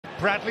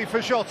Bradley for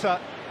Jota.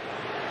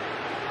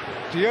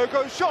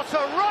 Diogo Jota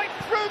right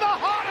through the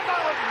heart of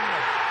Allen.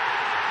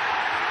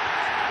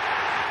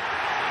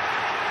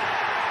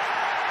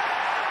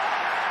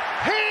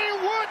 He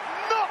would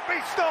not be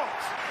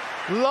stopped.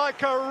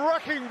 Like a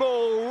wrecking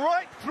ball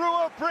right through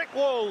a brick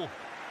wall.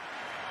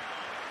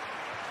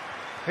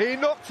 He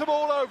knocked them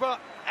all over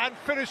and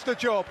finished the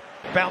job.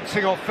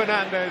 Bouncing off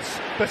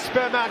Fernandez. The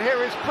spare man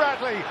here is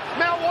Bradley.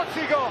 Now what's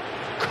he got?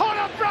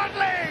 Conor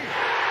Bradley!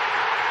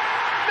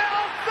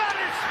 Now that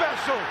is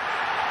special.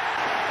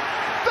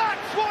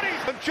 That's what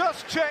he's... And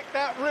just check,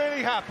 that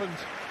really happened.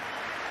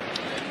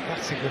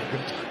 That's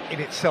significant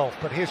in itself,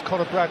 but here's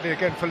Conor Bradley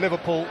again for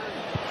Liverpool.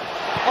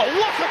 Oh,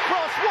 what a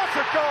cross, what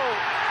a goal!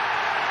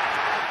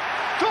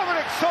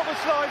 Dominic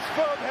Szoboszlai's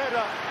firm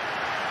header.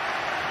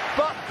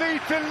 But the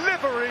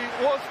delivery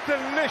was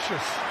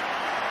delicious.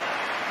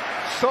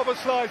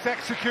 Szoboszlai's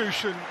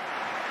execution,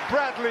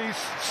 Bradley's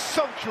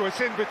sumptuous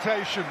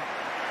invitation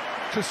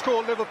to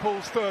score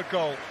Liverpool's third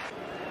goal.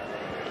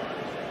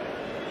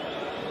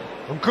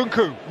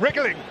 Nkunku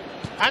wriggling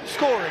and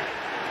scoring.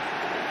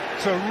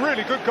 It's a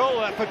really good goal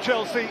there for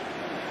Chelsea.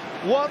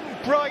 One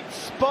bright,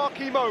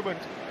 sparky moment,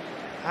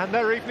 and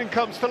their evening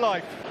comes to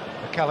life.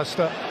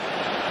 McAllister,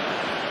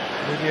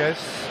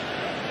 Nunez.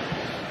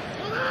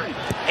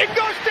 In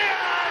goes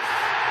Diaz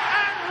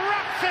and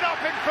wraps it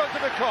up in front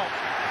of the Kop.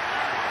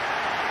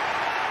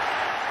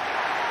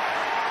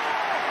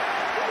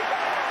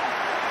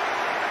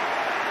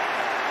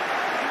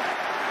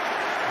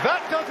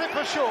 That does it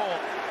for sure.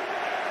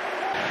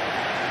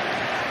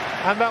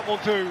 And that will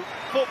do.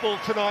 Football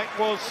tonight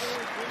was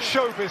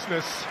show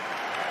business.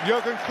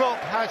 Jurgen Klopp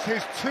has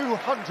his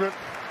 200th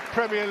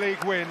Premier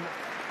League win,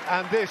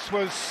 and this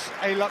was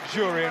a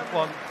luxuriant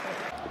one.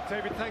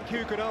 David, thank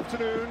you. Good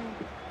afternoon.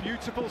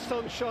 Beautiful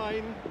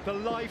sunshine, the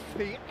life,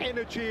 the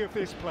energy of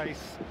this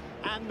place,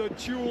 and the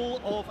jewel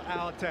of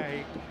our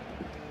day.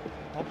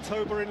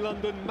 October in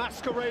London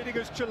masquerading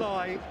as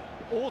July.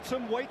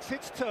 Autumn waits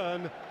its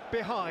turn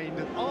behind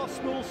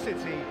Arsenal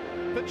City,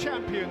 the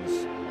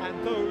champions,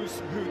 and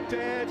those who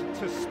dared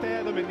to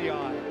stare them in the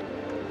eye.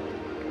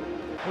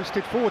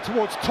 Hoisted forward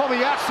towards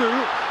Tomiyasu,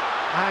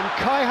 and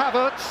Kai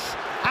Havertz,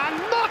 and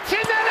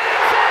Martinelli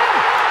is in!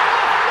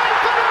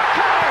 It may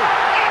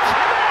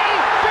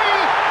be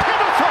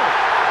pivotal!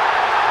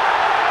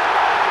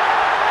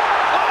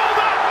 Oh,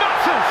 that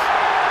matters!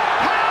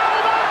 How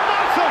that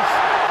matters!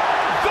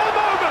 The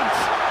moment!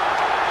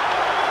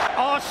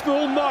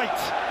 Arsenal might.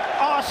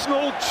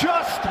 Arsenal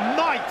just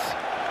might.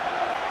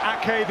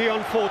 Ake the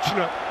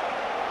unfortunate.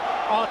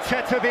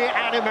 Arteta the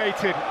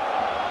animated.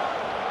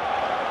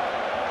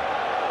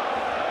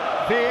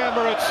 The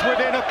Emirates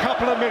within a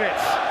couple of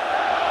minutes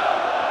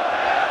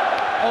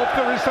of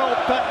the result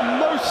that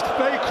most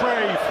they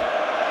crave.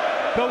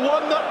 The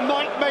one that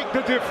might make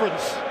the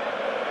difference.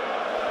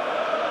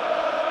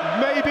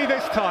 Maybe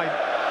this time.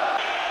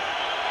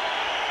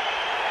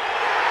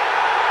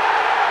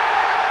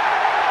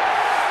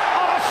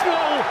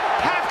 Arsenal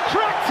have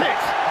cracked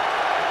it!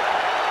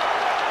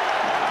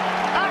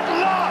 At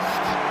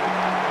last,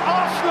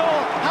 Arsenal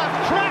have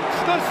cracked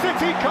the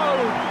City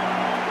code.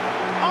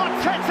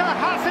 Arteta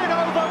has it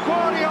over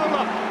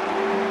Guardiola.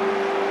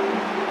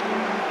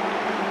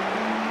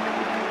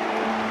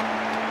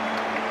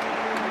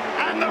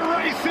 And the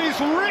race is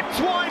ripped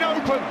wide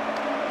open.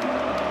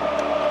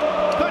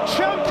 The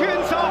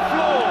champions are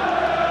floored.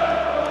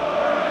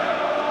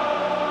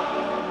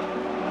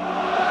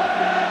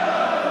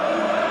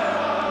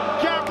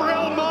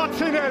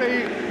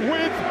 Martinelli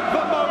with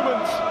the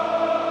moment.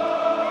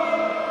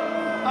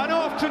 An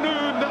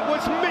afternoon that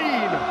was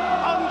mean,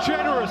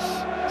 ungenerous,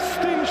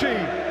 stingy,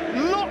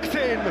 locked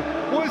in,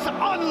 was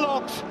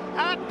unlocked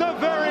at the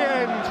very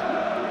end.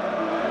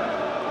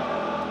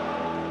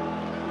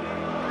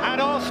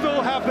 And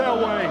Arsenal have their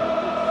way.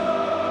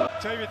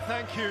 David,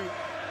 thank you.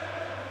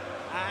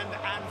 And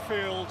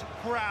Anfield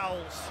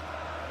growls.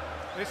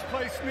 This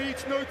place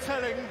needs no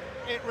telling,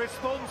 it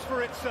responds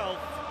for itself.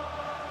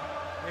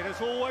 It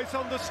has always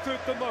understood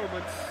the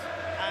moments,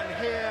 and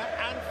here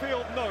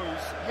Anfield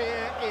knows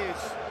here is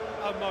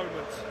a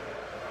moment.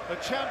 The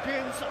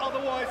champions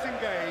otherwise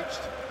engaged,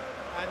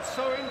 and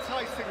so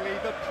enticingly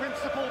the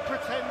principal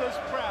pretenders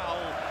prowl,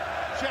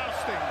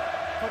 jousting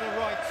for the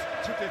right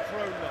to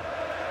dethrone them.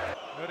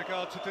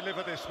 Odegaard to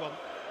deliver this one.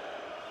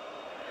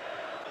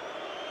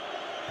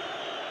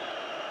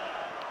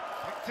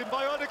 Picked in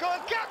by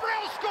Odegaard,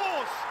 Gabriel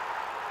scores!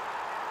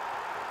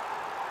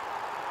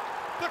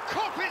 The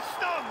Kop is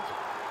stunned!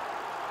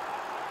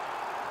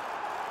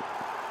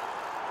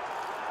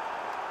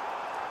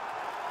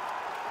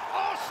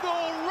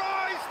 Arsenal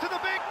rise to the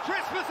big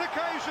Christmas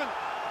occasion.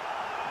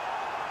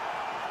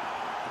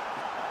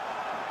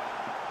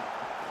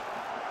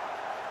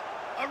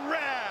 A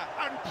rare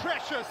and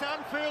precious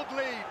Anfield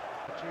lead.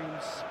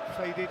 James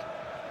faded.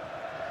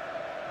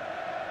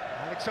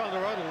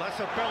 Alexander-Arnold, that's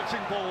a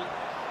belting ball.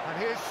 And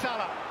here's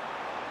Salah.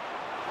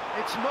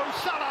 It's Mo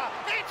Salah.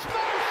 It's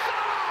Mo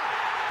Salah!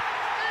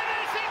 It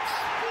is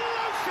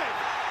explosive!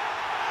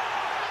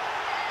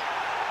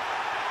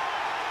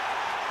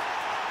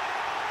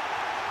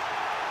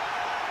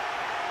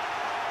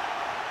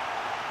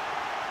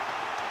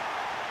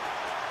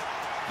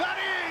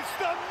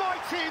 the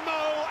mighty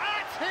Mo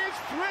at his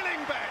thrilling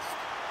best.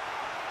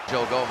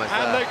 Joe Gomez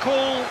and they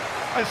call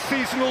a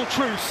seasonal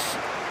truce.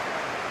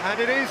 And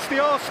it is the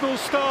Arsenal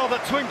star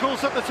that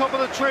twinkles at the top of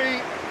the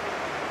tree.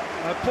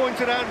 A point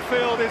at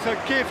Anfield is a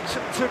gift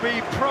to be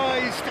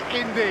prized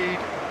indeed.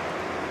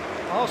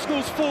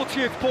 Arsenal's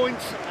 40th point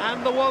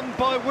and the one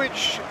by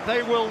which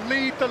they will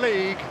lead the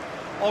league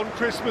on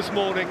Christmas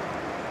morning.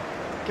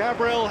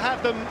 Gabriel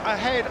had them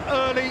ahead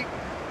early.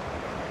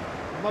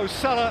 Mo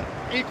Salah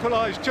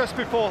equalised just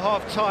before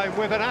half-time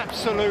with an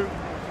absolute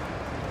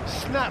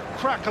snap,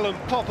 crackle and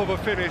pop of a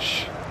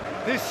finish.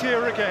 This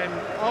year again,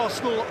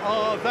 Arsenal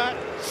are that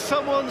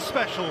someone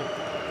special.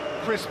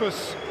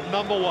 Christmas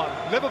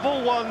 #1.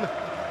 Liverpool 1,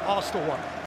 Arsenal 1.